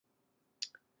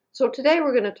So today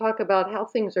we're going to talk about how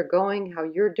things are going, how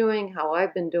you're doing, how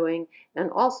I've been doing, and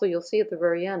also you'll see at the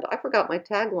very end, I forgot my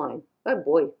tagline. Oh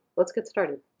boy, let's get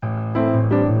started.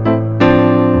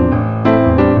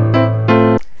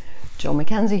 Joe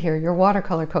Mackenzie here, your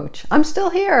watercolor coach. I'm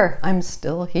still here. I'm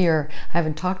still here. I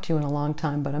haven't talked to you in a long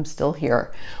time, but I'm still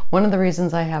here. One of the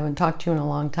reasons I haven't talked to you in a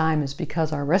long time is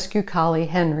because our rescue collie,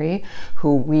 Henry,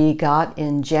 who we got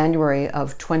in January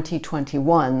of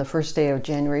 2021, the first day of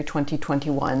January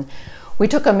 2021, we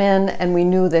took him in and we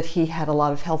knew that he had a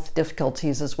lot of health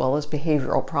difficulties as well as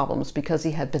behavioral problems because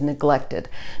he had been neglected.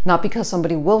 Not because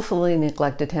somebody willfully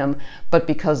neglected him, but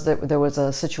because there was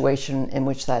a situation in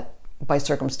which that by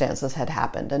circumstances had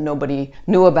happened and nobody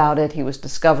knew about it. He was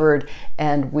discovered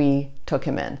and we took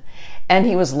him in. And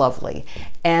he was lovely.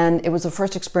 And it was the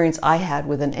first experience I had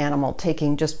with an animal,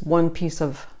 taking just one piece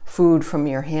of food from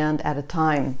your hand at a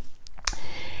time.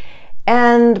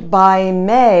 And by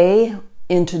May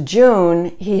into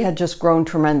June, he had just grown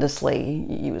tremendously.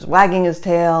 He was wagging his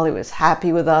tail, he was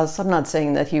happy with us. I'm not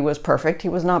saying that he was perfect. He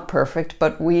was not perfect,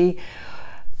 but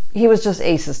he was just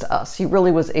aces to us. He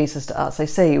really was aces to us. I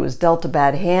say he was dealt a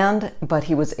bad hand, but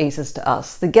he was aces to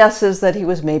us. The guess is that he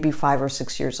was maybe 5 or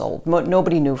 6 years old.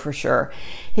 Nobody knew for sure.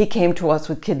 He came to us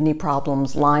with kidney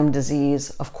problems, Lyme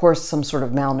disease, of course, some sort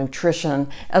of malnutrition,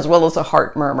 as well as a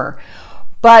heart murmur.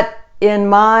 But in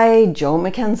my Joe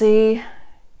Mackenzie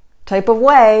type of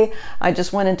way, I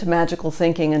just went into magical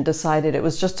thinking and decided it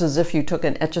was just as if you took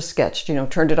an Etch-a-Sketch,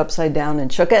 turned it upside down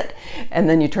and shook it, and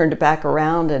then you turned it back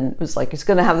around, and it was like, it's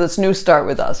going to have this new start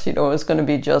with us. It was going to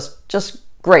be just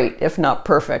great, if not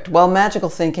perfect. Well, magical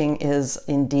thinking is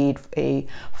indeed a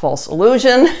false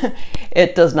illusion.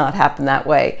 It does not happen that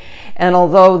way. And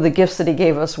although the gifts that he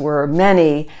gave us were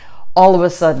many, all of a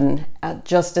sudden,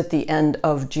 just at the end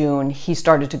of June, he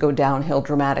started to go downhill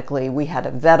dramatically. We had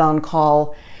a vet on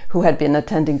call who had been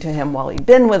attending to him while he'd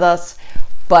been with us,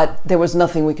 but there was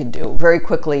nothing we could do. Very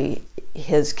quickly,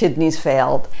 his kidneys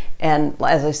failed, and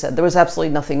as I said, there was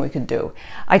absolutely nothing we could do.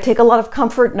 I take a lot of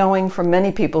comfort knowing from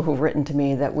many people who've written to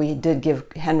me that we did give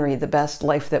Henry the best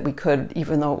life that we could,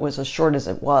 even though it was as short as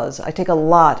it was. I take a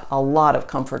lot of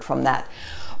comfort from that.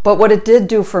 But what it did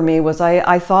do for me was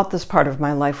I thought this part of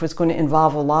my life was going to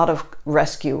involve a lot of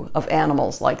rescue of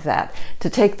animals like that, to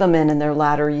take them in their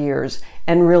latter years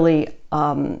and really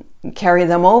carry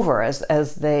them over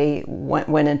as they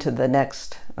went into the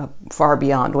next far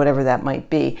beyond, whatever that might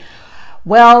be.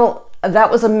 Well, that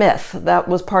was a myth. That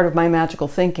was part of my magical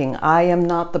thinking. I am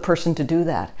not the person to do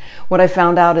that. What I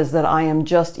found out is that I am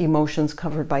just emotions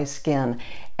covered by skin.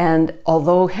 And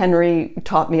although Henry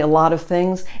taught me a lot of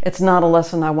things, it's not a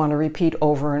lesson I want to repeat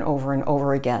over and over and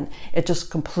over again. It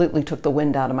just completely took the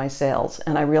wind out of my sails,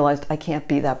 and I realized I can't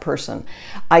be that person.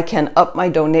 I can up my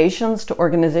donations to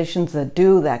organizations that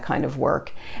do that kind of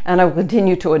work, and I will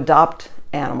continue to adopt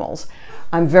animals.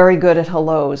 I'm very good at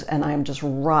hellos, and I'm just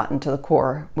rotten to the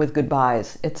core with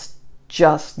goodbyes. It's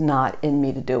just not in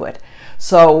me to do it.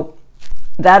 So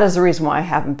that is the reason why I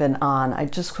haven't been on. I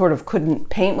just sort of couldn't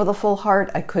paint with a full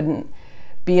heart. I couldn't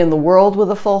be in the world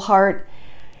with a full heart.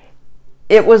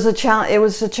 It was a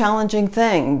challenging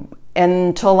thing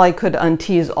until I could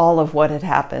untease all of what had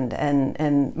happened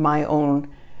and my own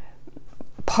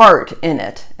part in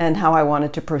it and how I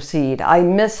wanted to proceed. I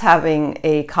miss having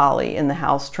a collie in the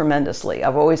house tremendously.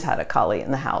 I've always had a collie in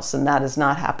the house, and that is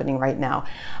not happening right now.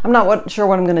 I'm not sure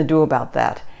what I'm going to do about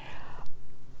that.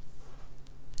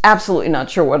 Absolutely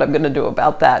not sure what I'm going to do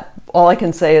about that. All I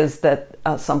can say is that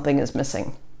something is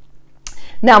missing.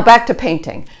 Now back to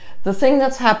painting. The thing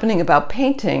that's happening about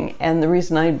painting, and the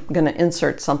reason I'm going to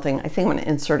insert something, I think I'm going to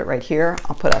insert it right here.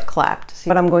 I'll put a clap to see.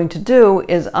 What I'm going to do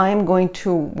is I'm going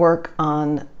to work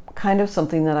on kind of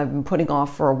something that I've been putting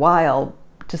off for a while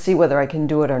to see whether I can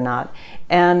do it or not.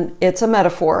 And it's a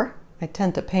metaphor. I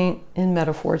tend to paint in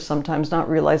metaphors sometimes, not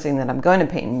realizing that I'm going to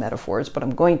paint in metaphors, but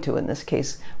I'm going to in this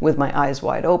case with my eyes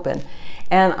wide open.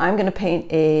 And I'm going to paint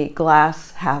a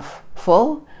glass half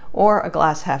full or a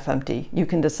glass half empty. You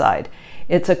can decide.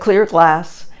 It's a clear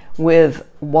glass with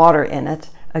water in it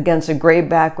against a gray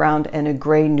background and a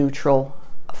gray neutral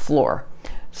floor.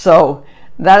 So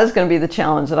that is going to be the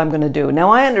challenge that I'm going to do. Now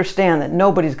I understand that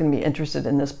nobody's going to be interested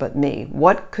in this but me.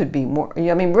 What could be more?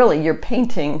 I mean, really, you're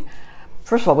painting.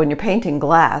 First of all, when you're painting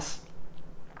glass,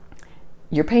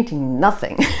 you're painting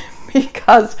nothing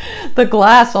because the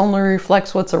glass only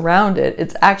reflects what's around it.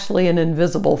 It's actually an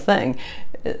invisible thing.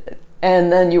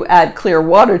 And then you add clear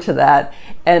water to that,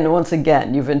 and once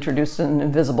again, you've introduced an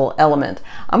invisible element.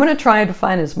 I'm going to try to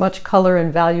find as much color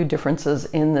and value differences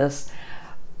in this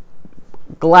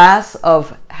glass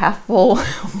of half full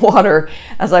water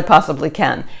as I possibly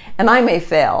can. And I may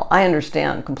fail. I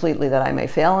understand completely that I may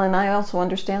fail, and I also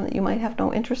understand that you might have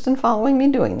no interest in following me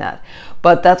doing that.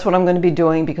 But that's what I'm going to be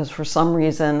doing because for some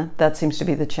reason that seems to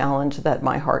be the challenge that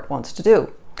my heart wants to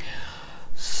do.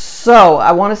 So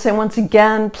I want to say once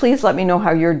again, please let me know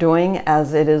how you're doing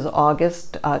as it is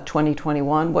August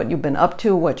 2021, what you've been up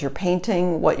to, what you're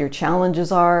painting, what your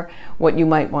challenges are, what you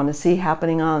might want to see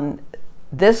happening on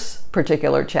this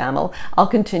particular channel. I'll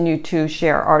continue to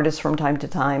share artists from time to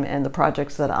time and the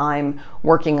projects that I'm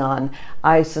working on.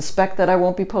 I suspect that I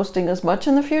won't be posting as much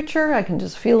in the future. I can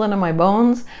just feel it in my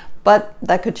bones, but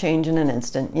that could change in an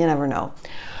instant. You never know.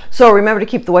 So remember to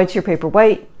keep the whites of your paper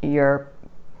white.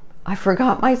 I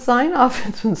forgot my sign off.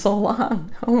 It's been so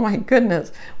long. Oh my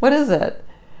goodness. What is it?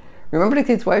 Remember to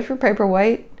keep the whites of your paper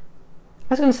white.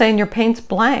 I was going to say, and your paint's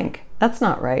blank. That's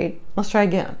not right. Let's try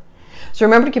again. So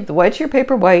remember to keep the whites of your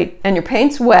paper white and your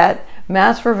paints wet,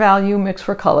 mass for value, mix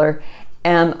for color,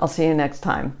 and I'll see you next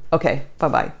time. Okay,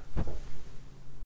 bye-bye.